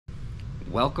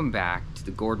Welcome back to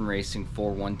the Gordon Racing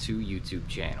 412 YouTube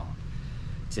channel.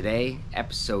 Today,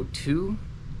 episode 2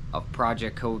 of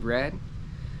Project Code Red.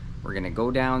 We're gonna go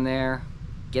down there,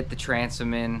 get the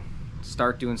transom in,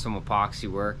 start doing some epoxy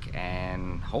work,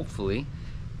 and hopefully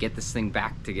get this thing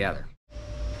back together.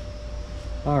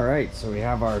 Alright, so we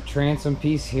have our transom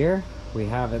piece here. We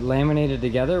have it laminated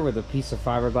together with a piece of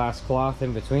fiberglass cloth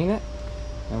in between it.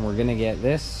 And we're gonna get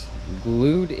this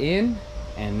glued in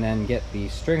and then get the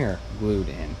stringer glued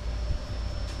in.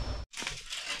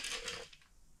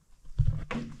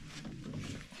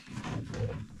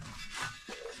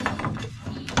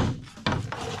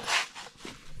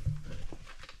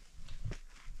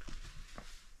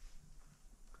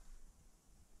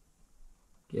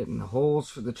 Getting the holes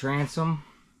for the transom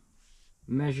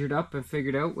measured up and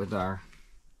figured out with our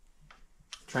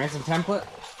transom template.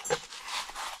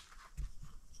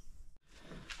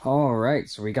 Alright,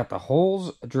 so we got the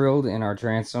holes drilled in our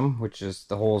transom, which is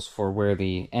the holes for where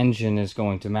the engine is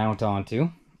going to mount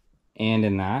onto. And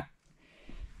in that,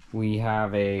 we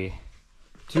have a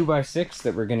 2x6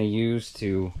 that we're going to use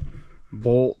to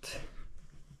bolt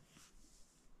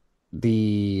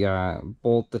the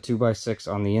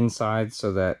 2x6 on the inside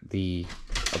so that the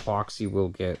epoxy will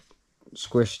get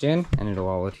squished in and it'll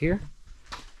all adhere.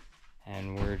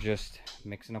 And we're just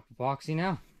mixing up epoxy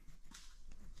now.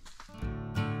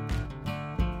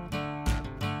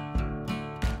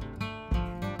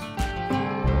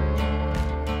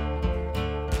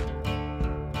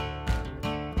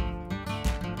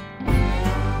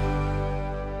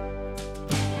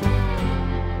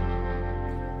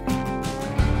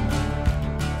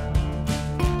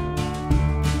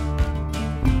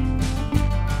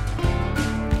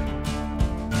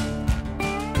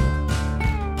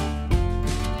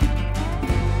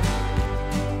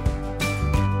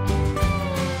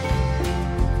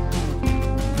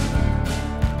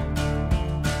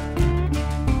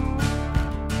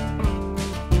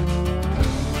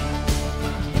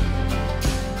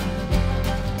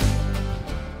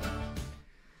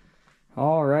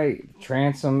 Alright,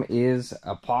 transom is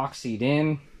epoxied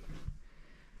in.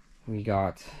 We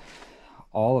got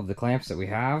all of the clamps that we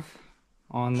have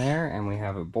on there, and we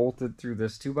have it bolted through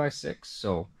this 2x6,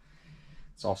 so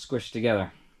it's all squished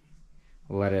together.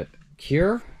 We'll let it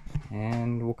cure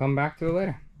and we'll come back to it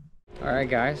later. Alright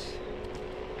guys,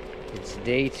 it's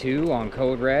day 2 on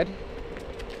Code Red.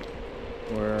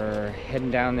 We're heading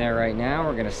down there right now.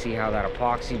 We're gonna see how that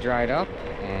epoxy dried up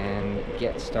and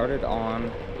get started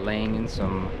on laying in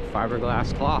some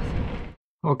fiberglass cloth.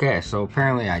 Okay, so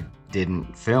apparently I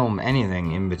didn't film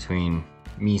anything in between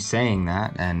me saying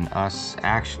that and us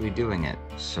actually doing it.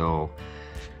 So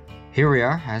here we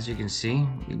are, as you can see,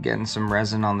 getting some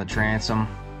resin on the transom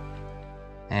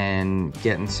and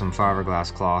getting some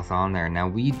fiberglass cloth on there. Now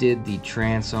we did the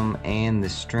transom and the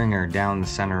stringer down the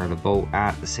center of the boat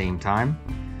at the same time,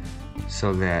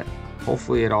 so that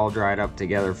hopefully it all dried up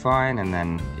together fine, and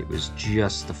then it was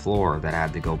just the floor that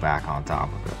had to go back on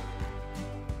top of it.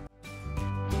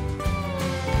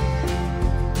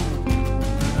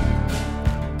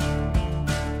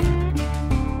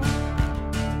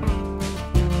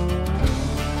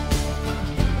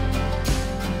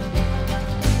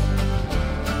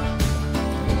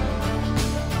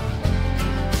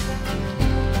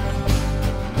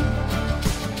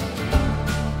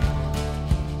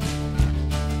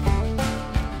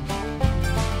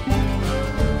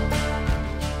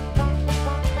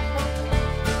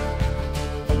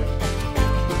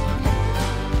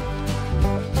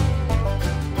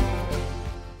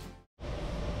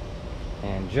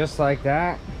 Just like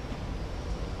that,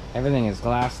 everything is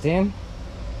glassed in.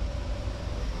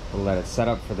 We'll let it set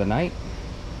up for the night,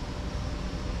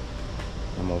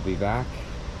 and we'll be back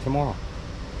tomorrow.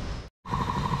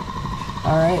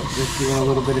 Alright, just doing a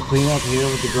little bit of cleanup here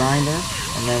with the grinder,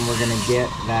 and then we're gonna get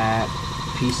that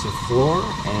piece of floor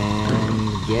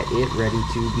and get it ready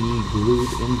to be glued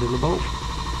into the boat.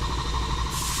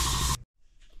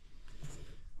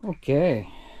 Okay,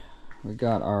 we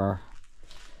got our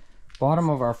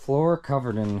bottom of our floor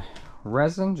covered in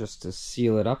resin just to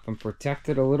seal it up and protect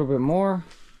it a little bit more.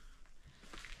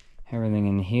 Everything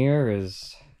in here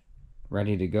is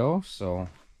ready to go, so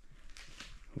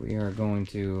we are going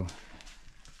to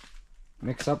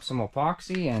mix up some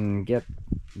epoxy and get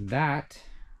that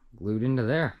glued into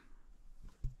there.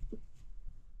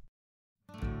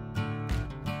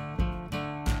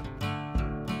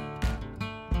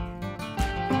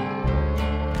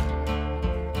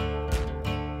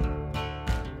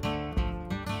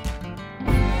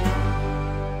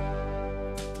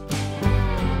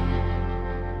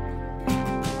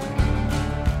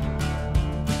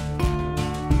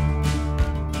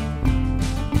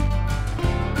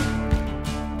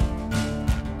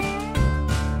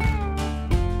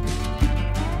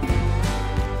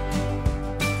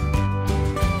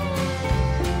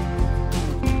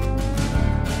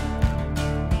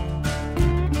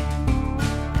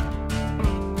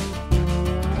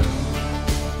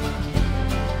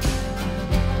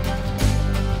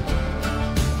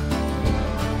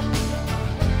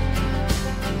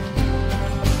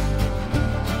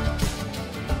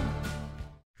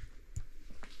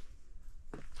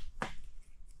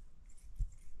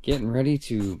 Getting ready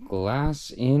to glass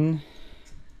in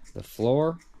the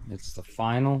floor. It's the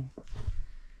final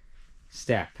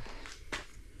step.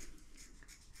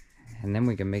 And then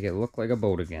we can make it look like a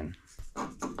boat again.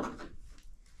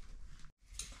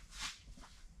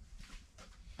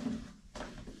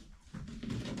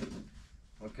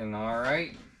 Looking all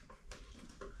right.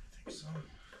 I think so.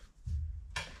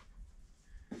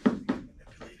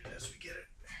 Manipulate it as we get it.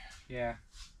 Yeah,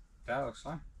 that looks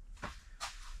fine.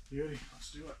 Beauty,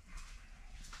 let's do it.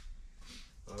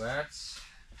 Let's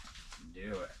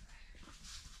do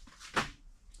it.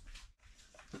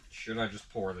 Should I just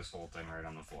pour this whole thing right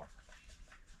on the floor?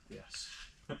 Yes.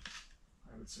 I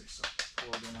would say so.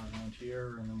 Pour it in around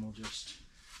here, and then we'll just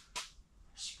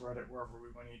spread it wherever we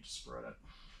need to spread it.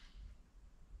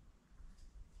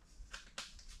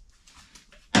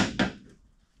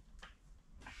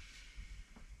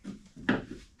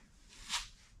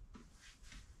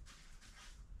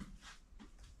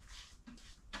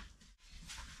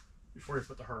 Before you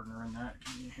put the hardener in that,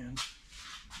 give me a hand.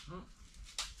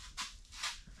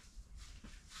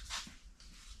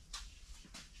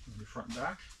 Maybe front and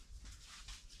back.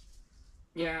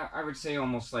 Yeah, I would say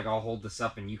almost like I'll hold this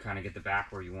up and you kind of get the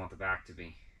back where you want the back to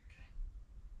be.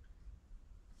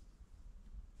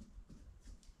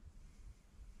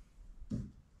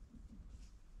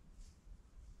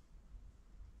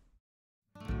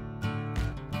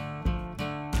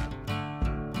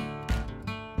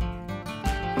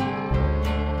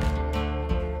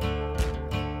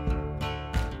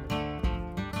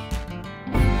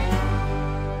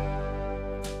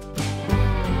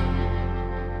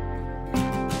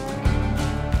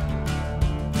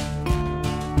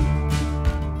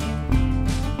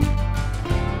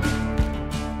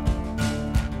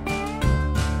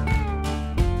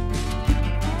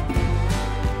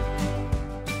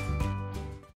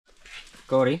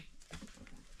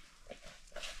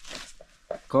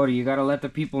 Cody, you gotta let the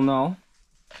people know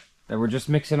that we're just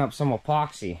mixing up some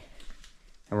epoxy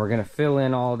and we're gonna fill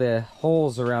in all the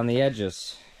holes around the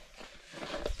edges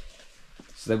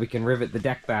so that we can rivet the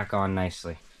deck back on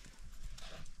nicely.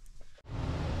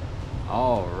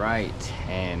 All right,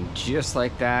 and just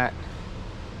like that,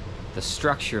 the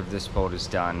structure of this boat is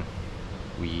done.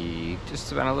 We just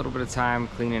spent a little bit of time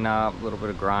cleaning up, a little bit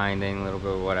of grinding, a little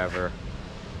bit of whatever.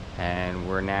 And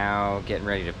we're now getting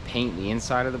ready to paint the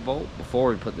inside of the boat before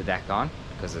we put the deck on,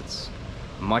 because it's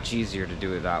much easier to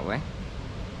do it that way.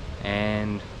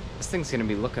 And this thing's gonna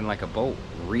be looking like a boat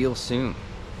real soon.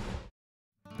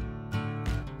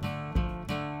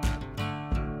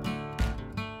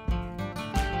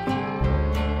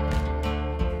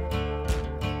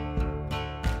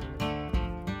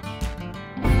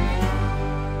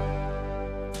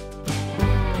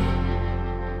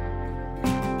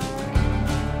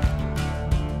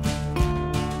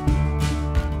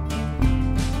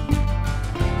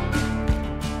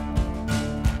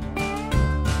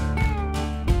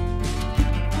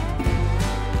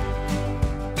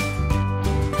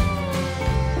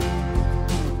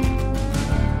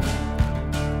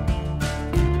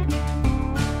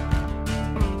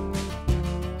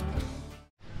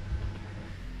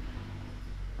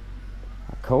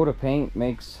 Coat of paint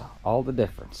makes all the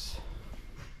difference.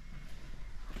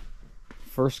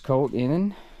 First coat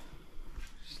in,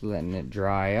 just letting it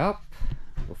dry up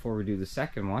before we do the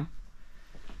second one.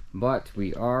 But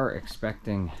we are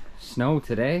expecting snow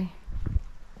today,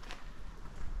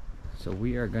 so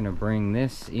we are going to bring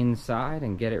this inside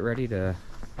and get it ready to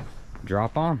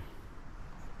drop on.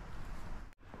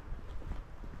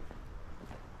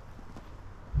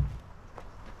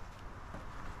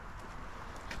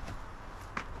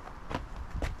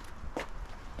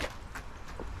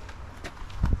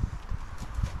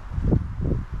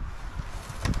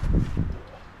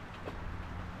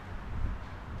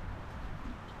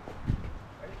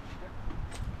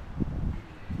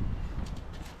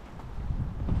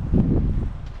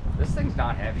 This thing's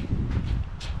not heavy.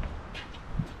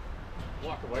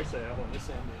 Walk away, say that one this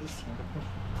end is.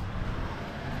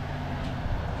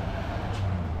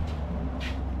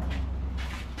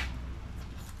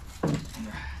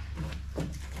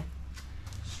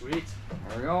 Sweet.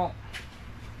 There we go.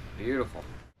 Beautiful.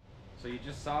 So you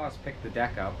just saw us pick the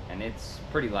deck up, and it's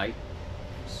pretty light.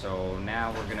 So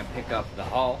now we're gonna pick up the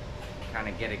hull, kind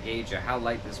of get a gauge of how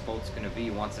light this boat's gonna be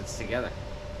once it's together.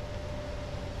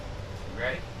 You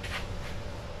ready?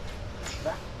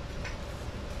 Back.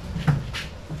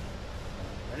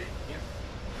 Ready? Yep.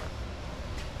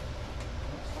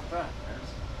 That's not bad.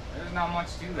 There's not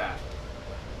much to that.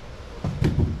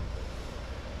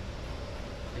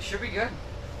 It should be good.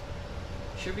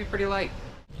 Should be pretty light.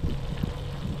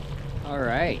 All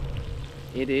right,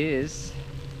 it is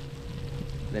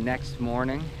the next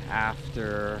morning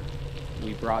after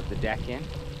we brought the deck in.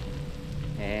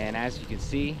 And as you can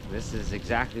see, this is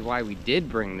exactly why we did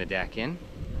bring the deck in,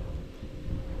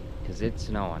 because it's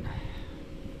snowing.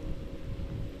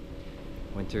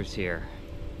 Winter's here.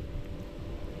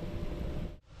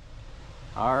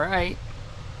 All right,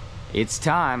 it's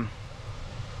time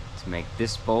to make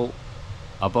this boat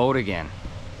a boat again.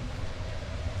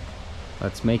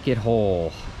 Let's make it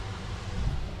whole.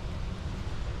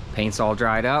 Paint's all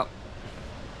dried up.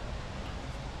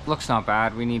 Looks not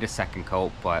bad. We need a second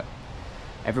coat, but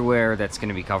everywhere that's going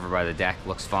to be covered by the deck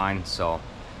looks fine. So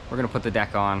we're going to put the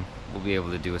deck on. We'll be able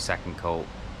to do a second coat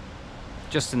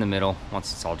just in the middle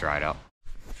once it's all dried up.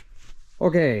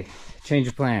 Okay, change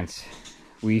of plans.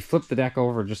 We flipped the deck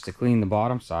over just to clean the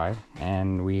bottom side,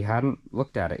 and we hadn't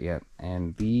looked at it yet.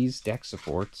 And these deck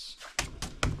supports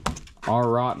are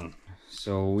rotten.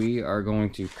 So we are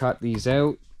going to cut these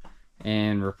out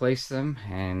and replace them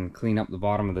and clean up the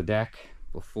bottom of the deck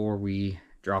before we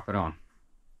drop it on.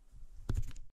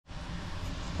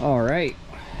 All right,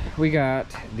 we got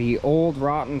the old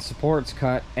rotten supports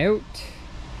cut out.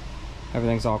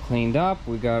 Everything's all cleaned up.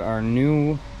 We got our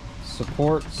new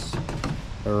supports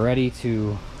ready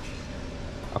to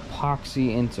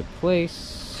epoxy into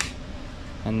place,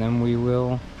 and then we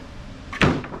will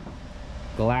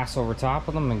glass over top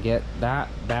of them and get that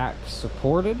back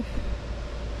supported.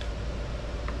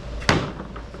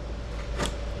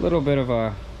 Little bit of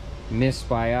a miss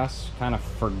by us, kind of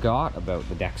forgot about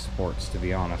the deck supports, to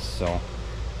be honest. So,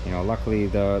 you know, luckily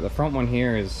the front one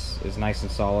here is nice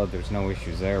and solid. There's no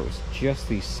issues there. It was just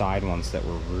these side ones that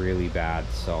were really bad.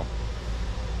 So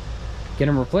get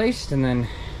them replaced, and then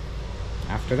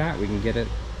after that we can get it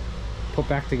put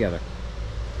back together.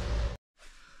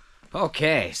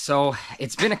 Okay, so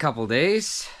it's been a couple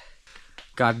days.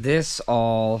 Got this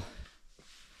all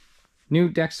new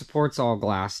deck supports all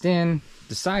glassed in.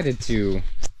 Decided to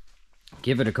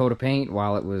give it a coat of paint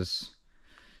while it was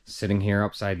sitting here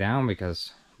upside down,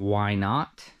 because why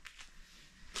not?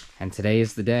 And today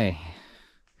is the day.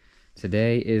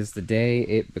 Today is the day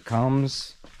it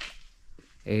becomes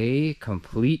a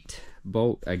complete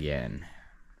boat again.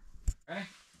 Okay?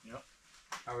 Yep.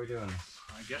 How are we doing this?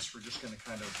 I guess we're just going to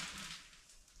kind of...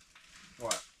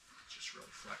 What? Just really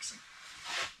flexing.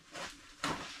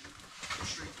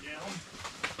 Straight down.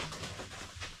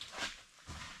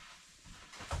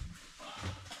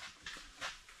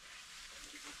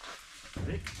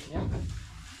 Ready? Yep.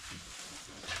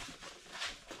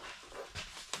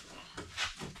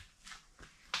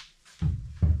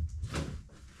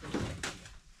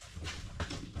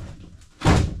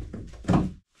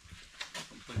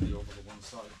 Completely over to one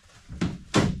side.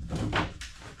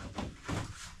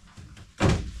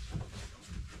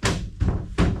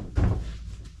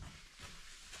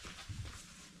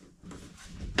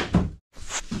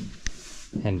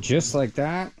 And just like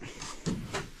that,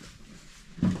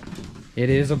 it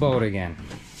is a boat again.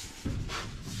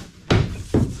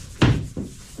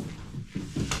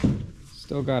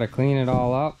 Still got to clean it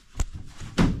all up.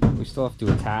 We still have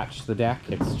to attach the deck.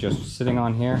 It's just sitting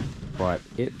on here, but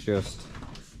it just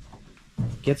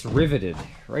gets riveted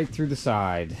right through the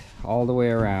side, all the way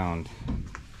around.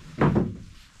 But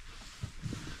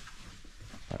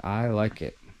I like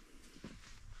it.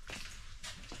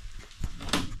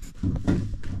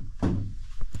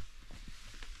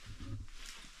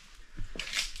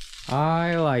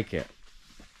 I like it.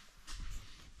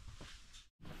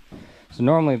 So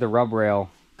normally the rub rail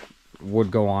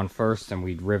would go on first, and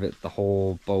we'd rivet the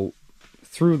whole boat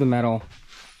through the metal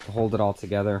to hold it all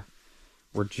together.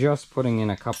 We're just putting in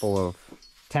a couple of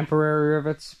temporary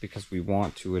rivets because we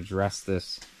want to address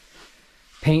this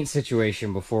paint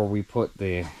situation before we put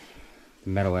the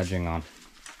metal edging on.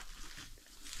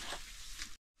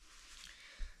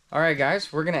 Alright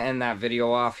guys, we're going to end that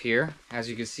video off here. As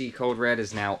you can see, Code Red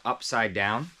is now upside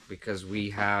down because we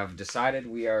have decided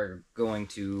we are going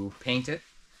to paint it.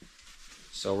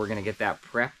 So we're going to get that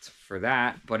prepped for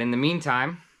that. But in the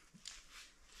meantime,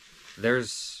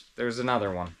 there's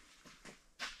another one.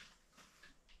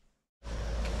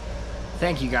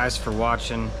 Thank you guys for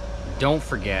watching. Don't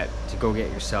forget to go get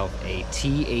yourself a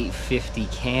T850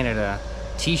 Canada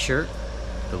t-shirt.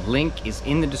 The link is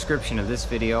in the description of this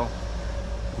video.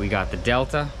 We got the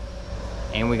Delta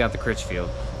and we got the Critchfield.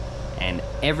 And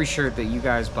every shirt that you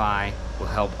guys buy will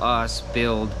help us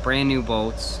build brand new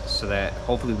boats so that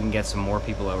hopefully we can get some more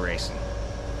people out racing.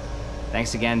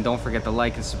 Thanks again. Don't forget to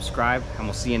like and subscribe, and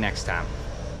we'll see you next time.